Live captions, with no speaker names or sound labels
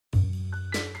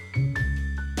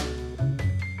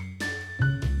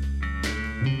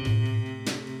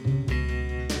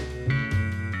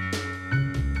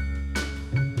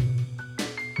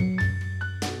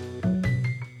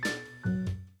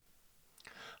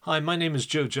Hi, my name is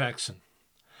Joe Jackson.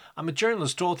 I'm a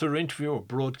journalist, author, interviewer,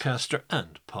 broadcaster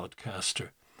and podcaster.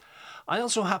 I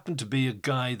also happen to be a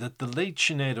guy that the late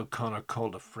Sinead O'Connor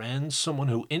called a friend, someone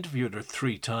who interviewed her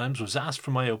 3 times, was asked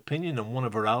for my opinion on one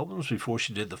of her albums before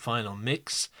she did the final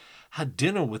mix, had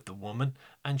dinner with the woman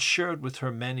and shared with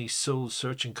her many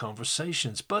soul-searching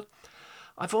conversations. But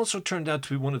I've also turned out to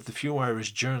be one of the few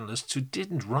Irish journalists who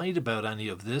didn't write about any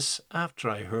of this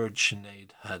after I heard Sinead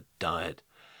had died.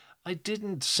 I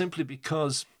didn't simply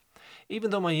because, even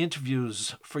though my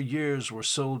interviews for years were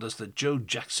sold as the Joe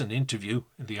Jackson interview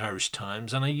in the Irish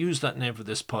Times, and I use that name for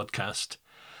this podcast,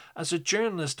 as a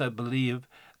journalist I believe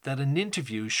that an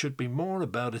interview should be more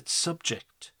about its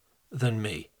subject than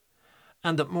me,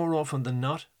 and that more often than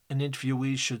not, an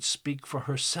interviewee should speak for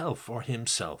herself or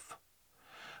himself.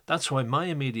 That's why my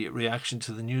immediate reaction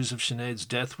to the news of Sinead's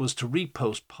death was to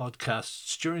repost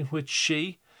podcasts during which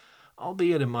she,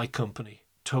 albeit in my company,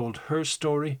 told her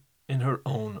story in her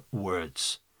own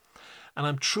words. And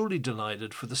I'm truly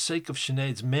delighted, for the sake of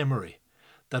Sinead's memory,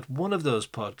 that one of those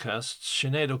podcasts,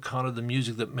 Sinead O'Connor, The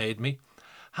Music That Made Me,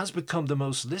 has become the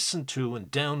most listened to and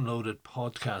downloaded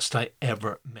podcast I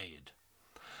ever made.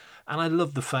 And I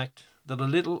love the fact that a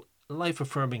little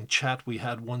life-affirming chat we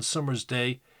had one summer's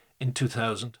day in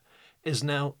 2000 is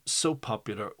now so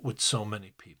popular with so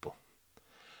many people.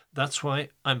 That's why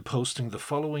I'm posting the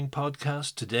following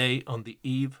podcast today on the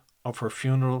eve of her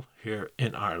funeral here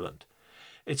in Ireland.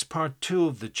 It's part 2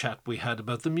 of the chat we had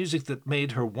about the music that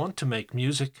made her want to make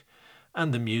music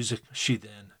and the music she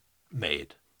then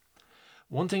made.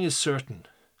 One thing is certain,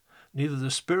 neither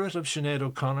the spirit of Sinead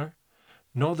O'Connor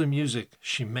nor the music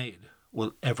she made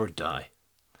will ever die.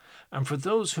 And for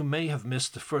those who may have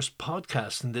missed the first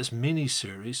podcast in this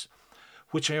mini-series,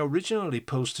 which I originally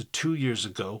posted 2 years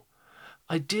ago,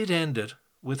 I did end it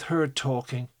with her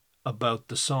talking about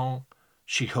the song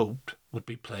she hoped would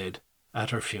be played at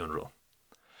her funeral.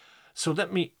 So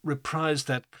let me reprise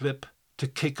that clip to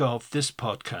kick off this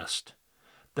podcast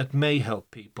that may help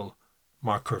people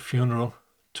mark her funeral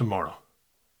tomorrow.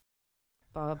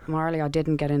 Bob Marley I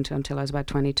didn't get into until I was about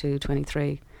 22,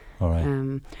 23. All right.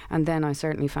 And then I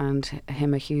certainly found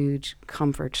him a huge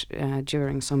comfort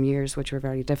during some years which were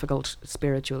very difficult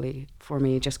spiritually for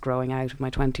me, just growing out of my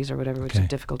 20s or whatever, which is a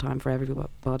difficult time for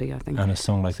everybody, I think. And a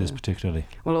song like this particularly?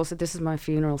 Well, also this is my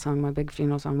funeral song, my big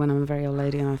funeral song, when I'm a very old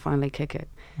lady and I finally kick it.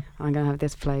 I'm going to have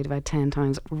this played about 10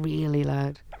 times really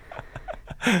loud.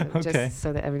 Just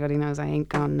so that everybody knows I ain't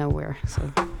gone nowhere.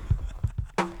 So...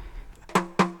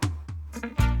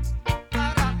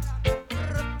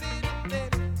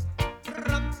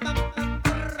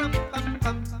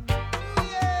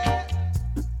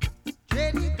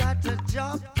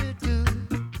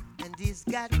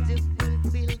 Got to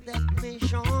fulfill that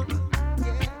mission,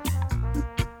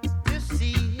 to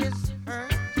see his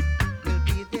earth will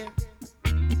be their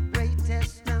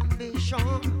greatest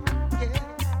ambition,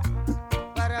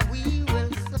 but we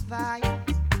will survive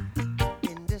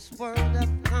in this world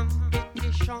of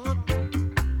competition,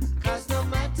 'cause no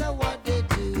matter what they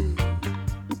do,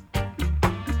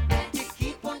 they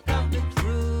keep on coming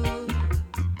through,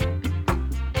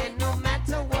 and no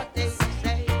matter what they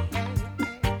say,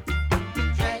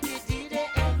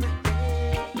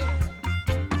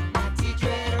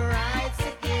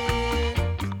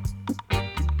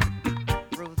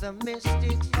 the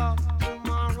mystics of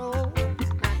tomorrow,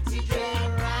 Natty Dread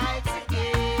rides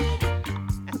again.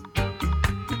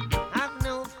 Have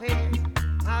no fear,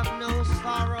 have no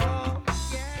sorrow.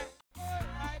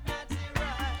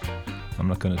 I'm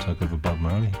not going to talk about Bob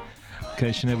Marley. Okay,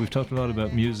 Sinead, we've talked a lot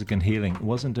about music and healing.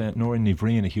 Wasn't Noreen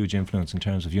Nivrian a huge influence in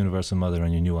terms of Universal Mother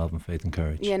and your new album, Faith and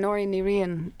Courage? Yeah, Noreen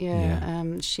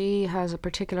Nivrian, she has a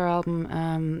particular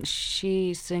album.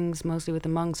 She sings mostly with the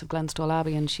monks of Glenstall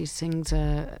Abbey, and she sings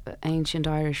ancient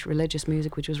Irish religious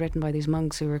music, which was written by these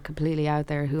monks who were completely out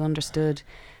there, who understood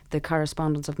the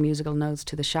correspondence of musical notes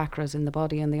to the chakras in the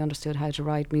body, and they understood how to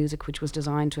write music which was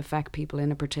designed to affect people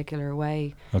in a particular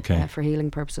way for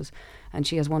healing purposes. And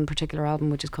she has one particular album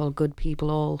which is called Good People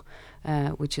All,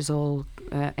 which is all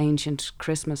ancient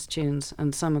Christmas tunes,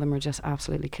 and some of them are just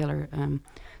absolutely killer.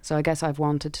 So I guess I've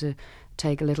wanted to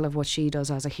take a little of what she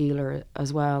does as a healer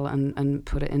as well, and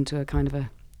put it into a kind of a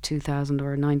 2000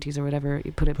 or 90s or whatever,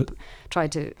 you try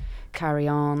to carry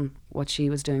on what she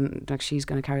was doing, like she's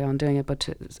going to carry on doing it, but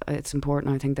it's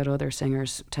important, I think, that other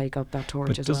singers take up that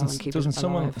torch as well and keep it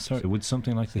alive. Would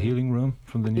something like The Healing Room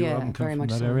from the new album come from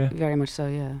that area? Very much so,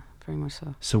 yeah, very much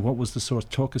so. So what was the source?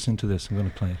 Talk us into this. I'm going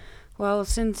to play. Well,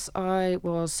 since I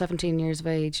was 17 years of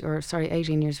age,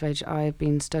 18 years of age, I've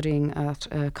been studying at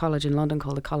a college in London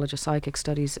called the College of Psychic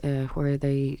Studies, where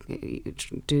they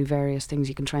do various things.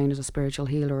 You can train as a spiritual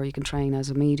healer, or you can train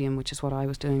as a medium, which is what I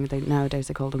was doing. Nowadays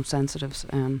they call them sensitives.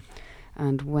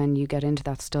 And when you get into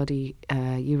that study,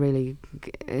 a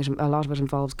lot of it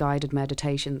involves guided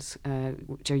meditations,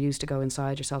 which are used to go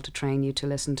inside yourself to train you to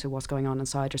listen to what's going on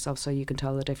inside yourself, so you can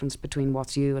tell the difference between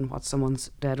what's you and what's someone's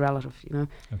dead relative, you know.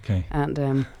 Okay.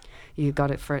 And you've got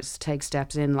to first take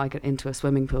steps into a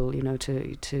swimming pool, you know,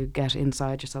 to get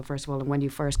inside yourself first of all. And when you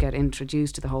first get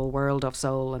introduced to the whole world of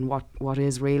soul and what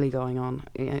is really going on,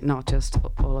 not just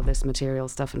all of this material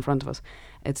stuff in front of us,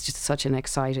 it's just such an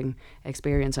exciting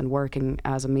experience. And working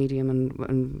as a medium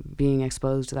and being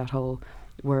exposed to that whole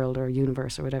world or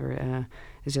universe or whatever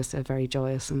is just a very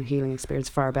joyous and healing experience,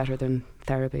 far better than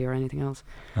therapy or anything else.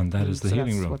 And that is the healing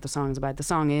that's room. What the song's about. The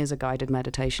song is a guided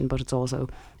meditation, but it's also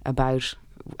about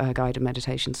a guided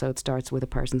meditation. So it starts with a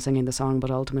person singing the song,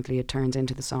 but ultimately it turns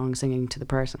into the song singing to the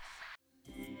person.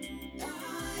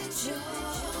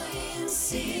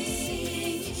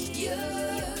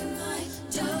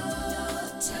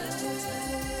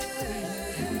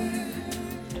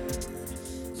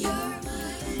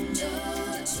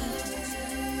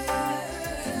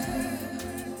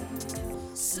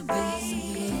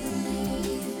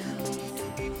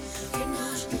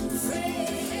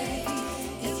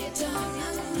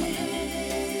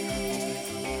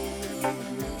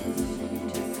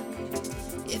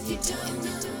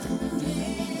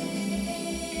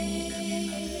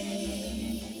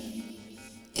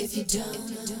 If you don't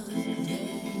know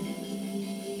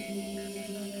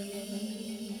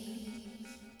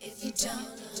if you don't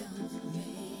know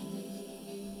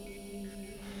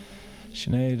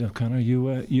Sinead O'Connor,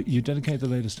 you dedicate the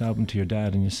latest album to your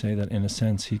dad, and you say that in a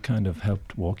sense he kind of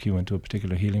helped walk you into a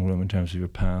particular healing room in terms of your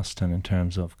past and in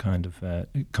terms of kind of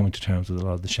coming to terms with a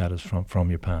lot of the shadows from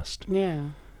your past. Yeah.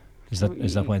 Is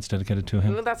that why it's dedicated to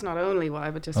him? Well, that's not only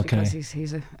why, but just Okay. because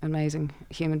he's an amazing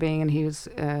human being, and he was.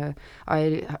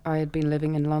 I had been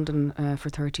living in London for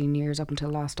 13 years up until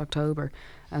last October,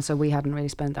 and so we hadn't really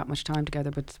spent that much time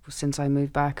together. But since I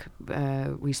moved back,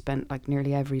 we spent like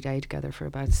nearly every day together for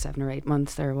about 7 or 8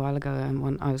 months there a while ago. And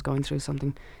when I was going through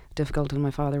something difficult, and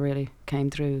my father really came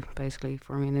through basically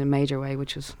for me in a major way,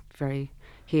 which was very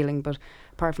healing. But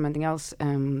apart from anything else,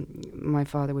 my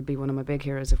father would be one of my big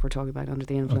heroes if we're talking about under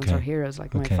the influence or heroes.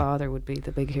 Like my father would be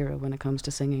the big hero when it comes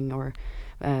to singing or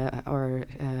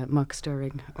muck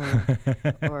stirring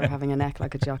or having a neck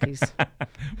like a jockey's.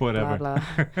 Whatever. Blah,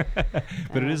 blah.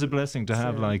 But it is a blessing to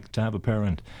have a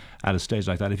parent at a stage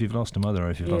like that. If you've lost a mother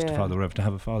or if you've lost a father, or whatever, to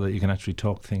have a father that you can actually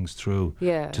talk things through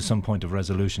to some point of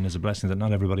resolution is a blessing that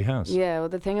not everybody has. Yeah, well,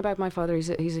 the thing about my father,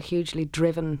 he's a hugely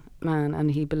driven man,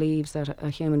 and he believes that a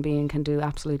human being can do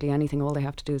absolutely anything. All they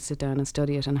have to do is sit down and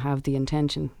study it and have the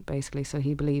intention, basically. So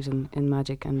he believes in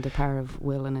magic and the power of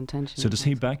will and intention. So does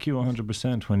he back you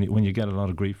 100% when you get a lot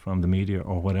of grief from the media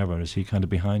or whatever? Is he kind of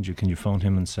behind you? Can you phone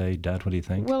him and say, Dad, what do you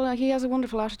think? Well, he has a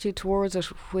wonderful attitude towards it,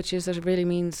 which is that it really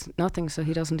means nothing, so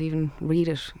he doesn't even read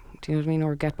it, do you know what I mean,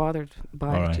 or get bothered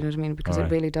by it, do you know what I mean, because it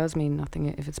really does mean nothing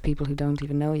if it's people who don't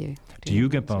even know you. Do you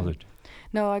get bothered?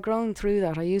 No, I've grown through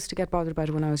that. I used to get bothered about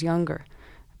it when I was younger,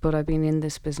 but I've been in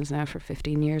this business now for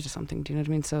 15 years or something, do you know what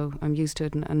I mean? So I'm used to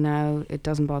it, and now it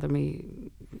doesn't bother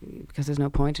me because there's no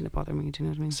point in it bothering me, do you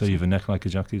know what I mean? So you've a neck like a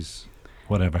jockey's,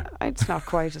 whatever. It's not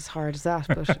quite as hard as that,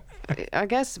 but I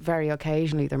guess very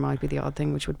occasionally there might be the odd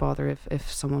thing which would bother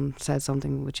if someone said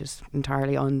something which is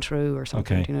entirely untrue or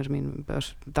something, do you know what I mean?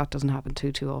 But that doesn't happen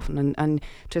too often, and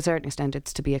to a certain extent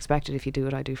it's to be expected if you do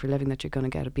what I do for a living, that you're going to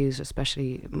get abused,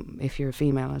 especially if you're a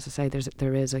female. As I say,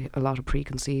 there is a lot of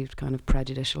preconceived kind of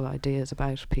prejudicial ideas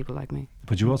about people like me.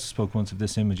 But you also spoke once of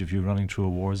this image of you running through a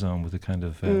war zone with a kind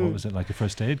of what was it, like a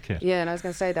first aid kit? Yeah, and I was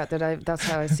going to say that's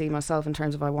how I see myself in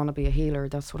terms of I want to be a healer.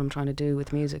 That's what I'm trying to do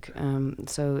with music.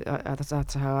 So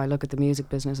that's how I look at the music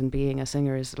business, and being a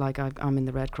singer is like I'm in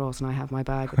the Red Cross and I have my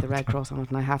bag with the Red Cross on it,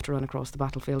 and I have to run across the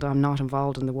battlefield. I'm not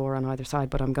involved in the war on either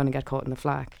side, but I'm going to get caught in the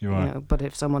flak. You know? But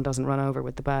if someone doesn't run over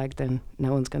with the bag, then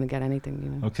no one's going to get anything. You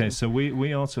know. Okay, so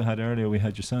we also had earlier, we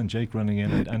had your son Jake running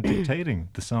in and dictating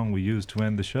the song we used to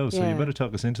end the show. So you better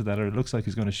talk us into that, or it looks like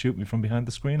he's going to shoot me from behind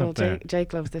the screen up there.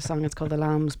 Jake loves this song. It's called The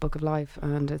Lamb's Book of Life,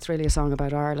 and it's really a song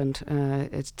about Ireland.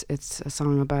 It's a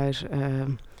song about.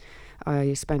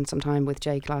 I spent some time with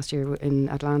Jake last year in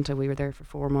Atlanta. We were there for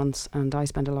 4 months, and I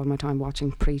spent a lot of my time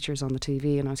watching preachers on the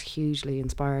TV, and I was hugely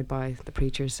inspired by the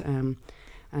preachers and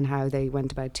how they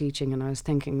went about teaching. And I was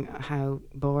thinking how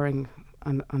boring,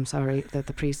 I'm sorry, that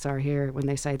the priests are here when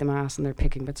they say the Mass, and they're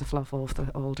picking bits of fluff off the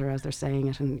altar as they're saying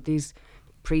it, and these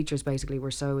preachers basically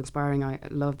were so inspiring. I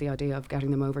loved the idea of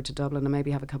getting them over to Dublin and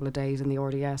maybe have a couple of days in the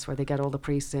RDS where they get all the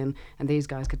priests in and these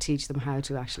guys could teach them how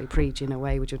to actually preach in a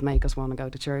way which would make us want to go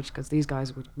to church, because these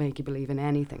guys would make you believe in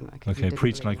anything. Like, if you Okay, didn't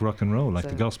preach believe. like rock and roll, like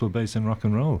the gospel based in rock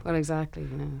and roll. Well, exactly,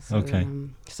 So, Okay.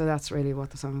 So that's really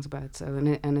what the song's about. So,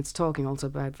 and it's talking also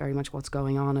about very much what's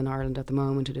going on in Ireland at the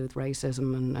moment to do with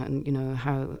racism and you know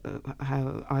how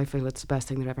I feel it's the best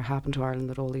thing that ever happened to Ireland,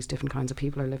 that all these different kinds of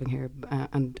people are living here,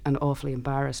 and awfully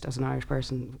embarrassed as an Irish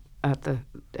person at the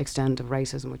extent of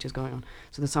racism which is going on.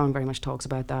 So the song very much talks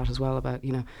about that as well, about,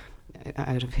 you know,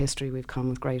 out of history we've come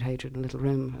with great hatred and little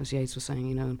room, as Yeats was saying,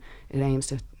 you know, it aims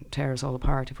to tear us all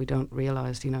apart if we don't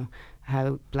realise, you know,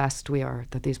 how blessed we are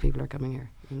that these people are coming here,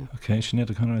 you know. Okay,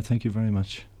 Sinead O'Connor, thank you very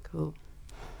much. Cool.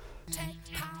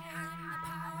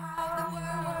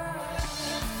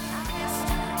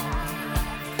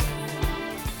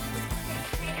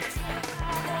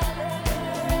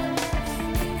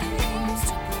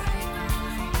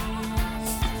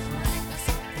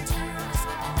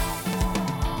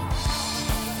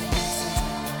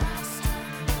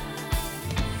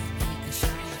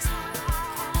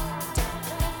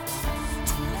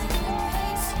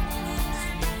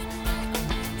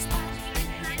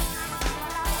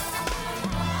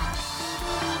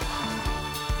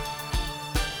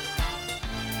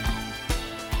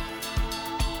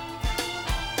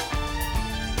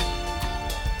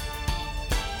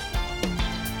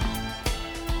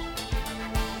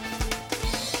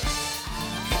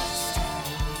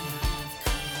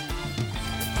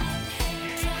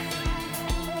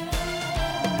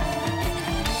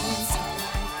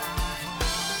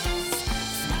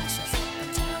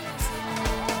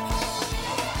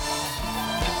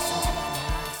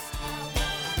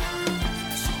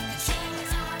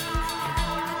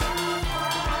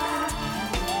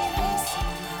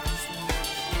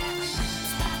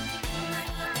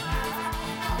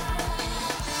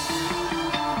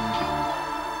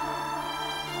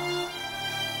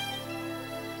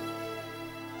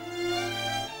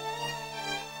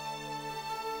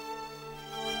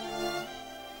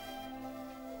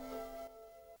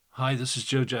 Hi, this is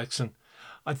Joe Jackson.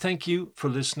 I thank you for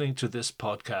listening to this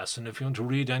podcast, and if you want to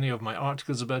read any of my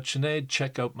articles about Sinead,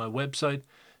 check out my website,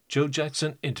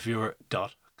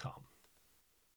 joejacksoninterviewer.com.